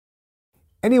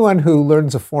Anyone who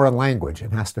learns a foreign language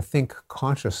and has to think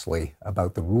consciously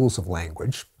about the rules of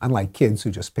language, unlike kids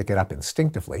who just pick it up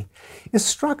instinctively, is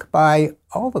struck by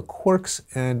all the quirks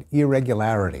and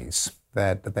irregularities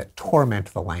that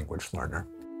torment the language learner.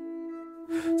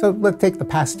 So let's take the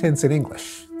past tense in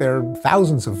English. There are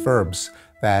thousands of verbs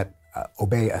that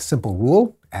obey a simple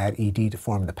rule: add ed to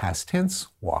form the past tense,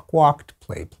 walk, walked,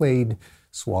 play, played,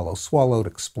 swallow, swallowed,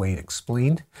 explain,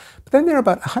 explained. But then there are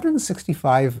about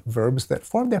 165 verbs that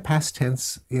form their past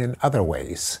tense in other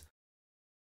ways.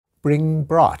 Bring,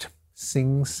 brought,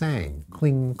 sing, sang,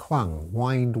 cling, clung,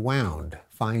 wind, wound,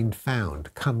 find,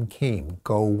 found, come, came,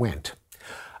 go, went.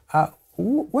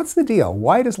 What's the deal?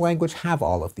 Why does language have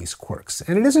all of these quirks?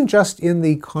 And it isn't just in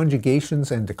the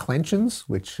conjugations and declensions,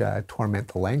 which torment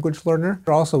the language learner.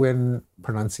 They're also in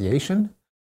pronunciation.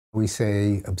 We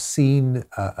say obscene,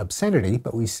 obscenity,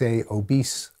 but we say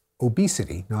obese,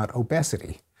 obesity, not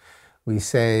obesity. We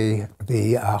say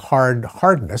the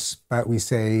hardness, but we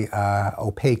say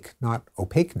opaque, not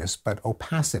opaqueness, but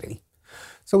opacity.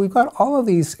 So we've got all of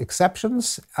these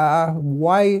exceptions.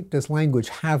 Why does language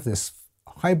have this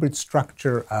hybrid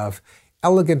structure of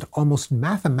elegant, almost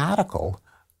mathematical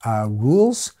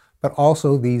rules, but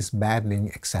also these maddening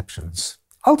exceptions?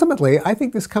 Ultimately, I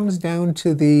think this comes down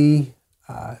to the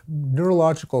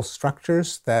neurological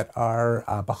structures that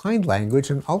are behind language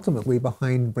and ultimately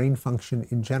behind brain function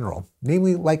in general.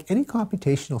 Namely, like any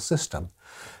computational system,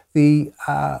 the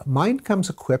mind comes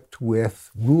equipped with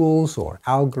rules or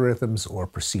algorithms or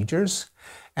procedures,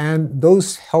 and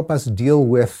those help us deal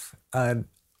with an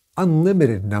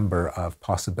unlimited number of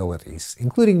possibilities,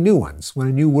 including new ones. When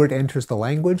a new word enters the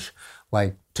language,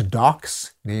 like to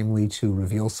dox, namely to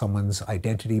reveal someone's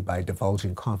identity by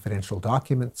divulging confidential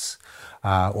documents,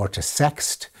 or to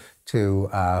sext, to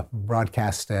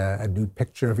broadcast a nude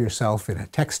picture of yourself in a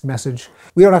text message.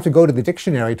 We don't have to go to the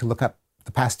dictionary to look up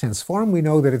the past tense form. We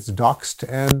know that it's doxed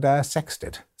and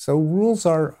sexted. So rules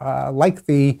are like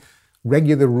the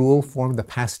regular rule form the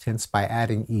past tense by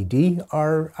adding ed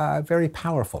are very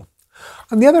powerful.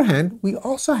 On the other hand, we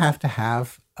also have to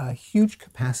have a huge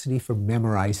capacity for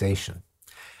memorization.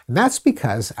 And that's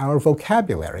because our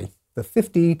vocabulary, the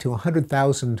 50 to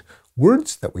 100,000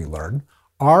 words that we learn,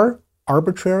 are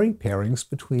arbitrary pairings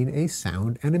between a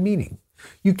sound and a meaning.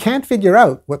 You can't figure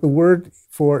out what the word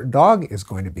for dog is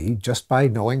going to be just by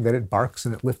knowing that it barks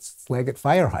and it lifts its leg at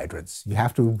fire hydrants. You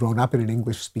have to have grown up in an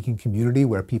English-speaking community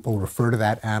where people refer to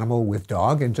that animal with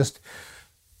dog and just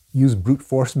use brute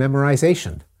force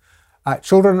memorization.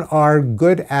 Children are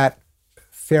good at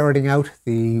ferreting out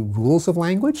the rules of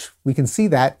language. We can see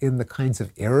that in the kinds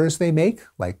of errors they make,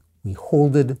 like we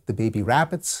holded the baby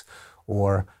rabbits,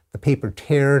 or the paper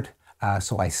teared,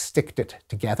 so I sticked it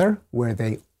together, where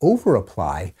they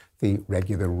over-apply the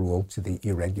regular rule to the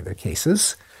irregular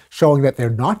cases, showing that they're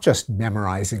not just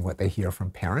memorizing what they hear from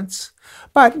parents,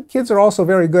 but kids are also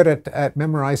very good at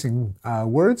memorizing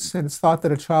words, and it's thought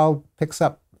that a child picks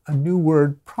up a new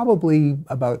word probably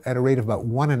at a rate of about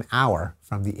 1 an hour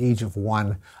from the age of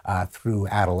 1 through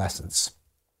adolescence.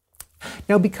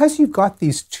 Now, because you've got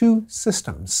these two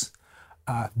systems,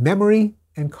 memory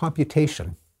and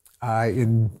computation,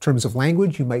 in terms of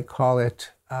language, you might call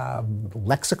it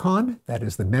lexicon, that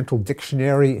is the mental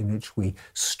dictionary in which we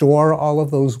store all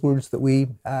of those words that we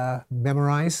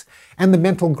memorize, and the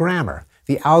mental grammar,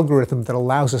 the algorithm that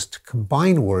allows us to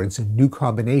combine words in new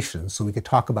combinations so we could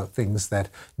talk about things that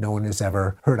no one has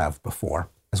ever heard of before.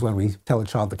 As when we tell a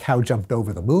child the cow jumped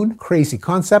over the moon. Crazy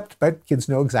concept, but kids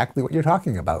know exactly what you're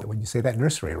talking about when you say that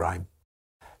nursery rhyme.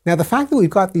 Now, the fact that we've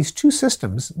got these two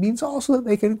systems means also that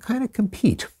they can kind of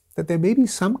compete, that there may be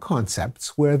some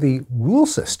concepts where the rule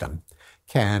system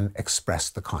can express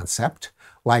the concept,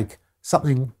 like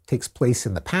something takes place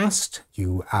in the past,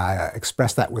 you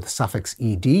express that with the suffix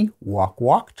ed, walk,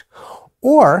 walked,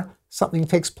 or something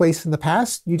takes place in the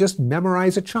past, you just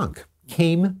memorize a chunk.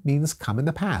 Came means come in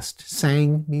the past.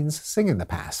 Sang means sing in the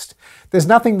past. There's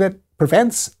nothing that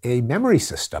prevents a memory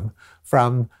system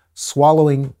from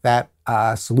swallowing that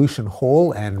solution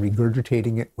whole and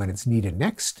regurgitating it when it's needed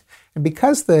next. And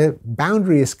because the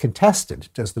boundary is contested,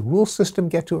 does the rule system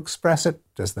get to express it?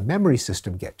 Does the memory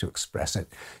system get to express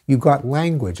it? You've got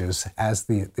languages as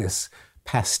this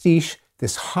pastiche,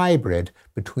 this hybrid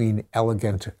between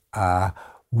elegant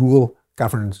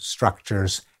rule-governed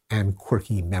structures and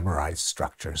quirky memorized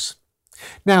structures.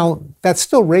 Now, that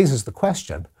still raises the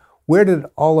question, where did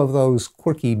all of those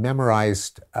quirky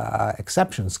memorized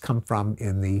exceptions come from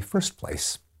in the first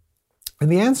place?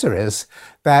 And the answer is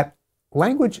that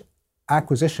language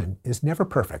acquisition is never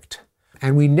perfect,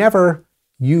 and we never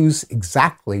use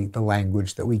exactly the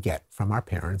language that we get from our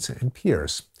parents and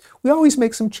peers. We always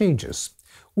make some changes.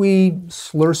 We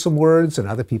slur some words, and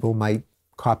other people might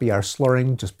copy our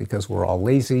slurring just because we're all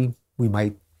lazy. We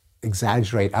might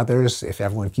exaggerate others if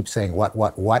everyone keeps saying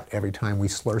what every time we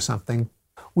slur something.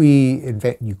 We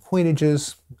invent new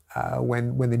coinages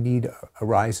when the need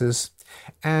arises.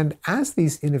 And as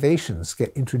these innovations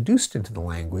get introduced into the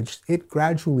language, it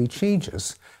gradually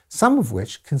changes, some of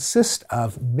which consist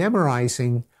of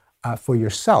memorizing for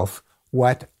yourself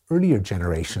what earlier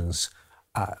generations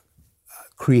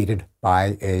created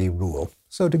by a rule.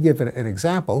 So to give an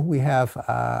example, we have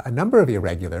a number of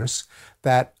irregulars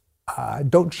that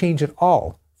don't change at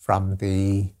all from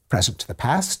the present to the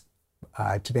past.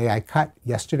 Today I cut,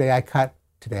 yesterday I cut,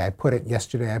 today I put it,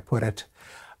 yesterday I put it.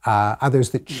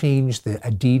 Others that change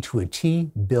a D to a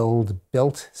T, build,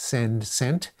 built, send,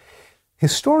 sent.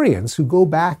 Historians who go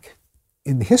back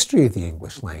in the history of the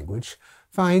English language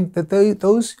find that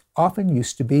those often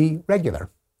used to be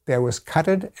regular. There was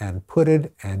cutted and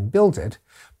putted and builded,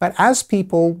 but as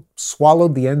people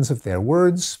swallowed the ends of their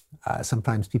words,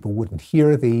 sometimes people wouldn't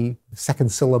hear the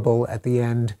second syllable at the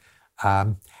end,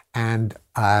 and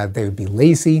they would be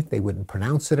lazy, they wouldn't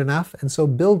pronounce it enough, and so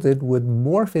builded would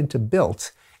morph into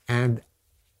built, and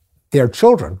their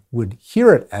children would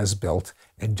hear it as built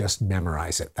and just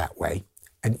memorize it that way.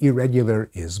 An irregular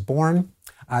is born.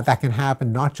 That can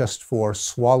happen not just for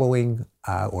swallowing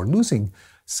or losing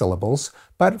syllables,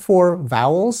 but for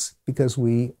vowels, because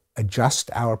we adjust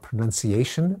our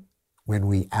pronunciation when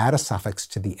we add a suffix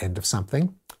to the end of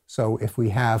something. So if we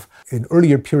have, in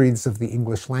earlier periods of the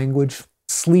English language,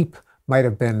 sleep might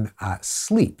have been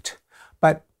sleeped.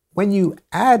 But when you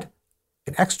add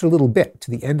an extra little bit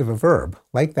to the end of a verb,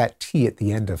 like that T at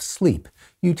the end of sleep,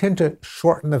 you tend to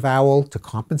shorten the vowel to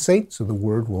compensate, so the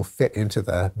word will fit into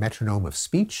the metronome of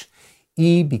speech.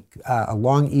 A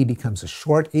long E becomes a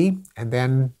short E, and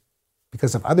then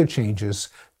because of other changes,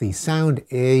 the sound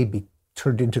A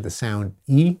turned into the sound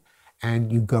E,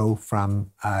 and you go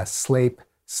from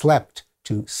slept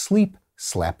to sleep,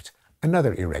 slept.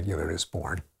 Another irregular is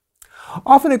born.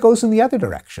 Often it goes in the other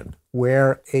direction,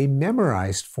 where a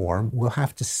memorized form will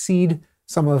have to cede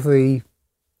some of the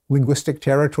linguistic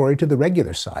territory to the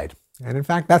regular side. And in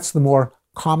fact, that's the more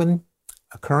common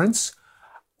occurrence.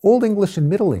 Old English and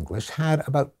Middle English had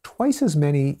about twice as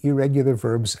many irregular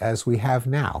verbs as we have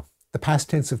now. The past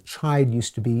tense of chide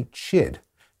used to be chid.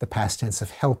 The past tense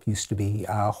of help used to be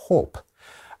holp.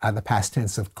 The past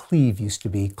tense of cleave used to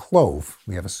be clove.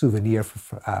 We have a souvenir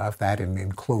of that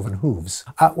in cloven hooves.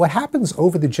 What happens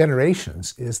over the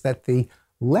generations is that the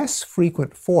less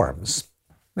frequent forms,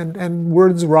 and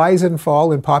words rise and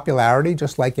fall in popularity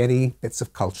just like any bits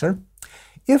of culture,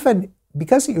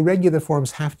 because the irregular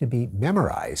forms have to be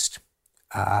memorized,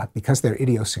 because they're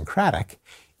idiosyncratic,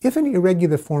 if an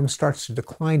irregular form starts to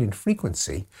decline in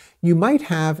frequency, you might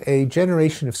have a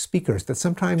generation of speakers that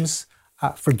sometimes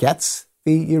forgets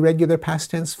the irregular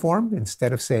past tense form.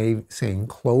 Instead of saying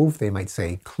clove, they might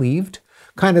say cleaved,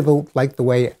 kind of like the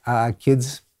way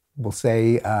kids will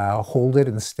say hold it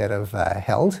instead of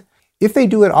held. If they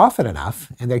do it often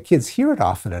enough, and their kids hear it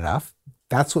often enough,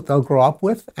 that's what they'll grow up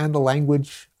with, and the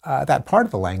language, that part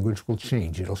of the language will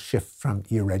change. It'll shift from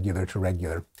irregular to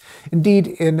regular. Indeed,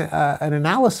 in an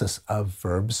analysis of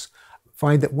verbs,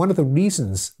 find that one of the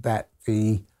reasons that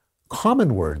the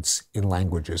common words in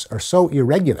languages are so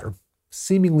irregular,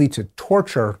 seemingly to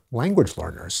torture language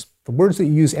learners, the words that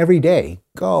you use every day,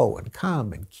 go and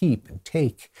come and keep and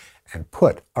take and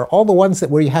put, are all the ones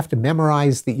where you have to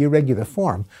memorize the irregular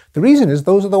form. The reason is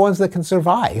those are the ones that can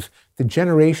survive the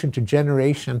generation to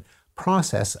generation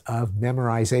process of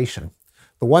memorization.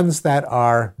 The ones that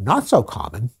are not so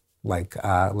common, like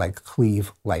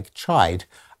cleave, like chide,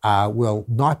 will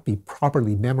not be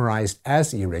properly memorized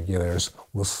as irregulars,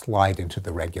 will slide into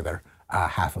the regular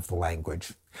half of the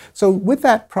language. So with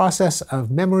that process of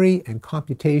memory and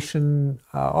computation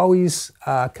always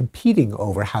competing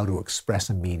over how to express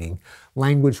a meaning,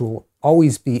 language will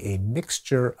always be a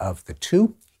mixture of the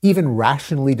two. Even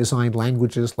rationally designed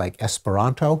languages like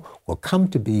Esperanto will come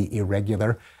to be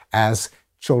irregular as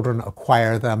children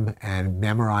acquire them and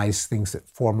memorize things that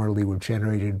formerly were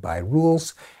generated by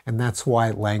rules. And that's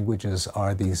why languages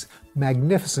are these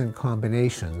magnificent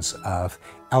combinations of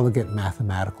elegant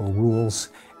mathematical rules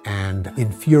and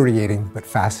infuriating but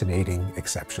fascinating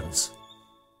exceptions.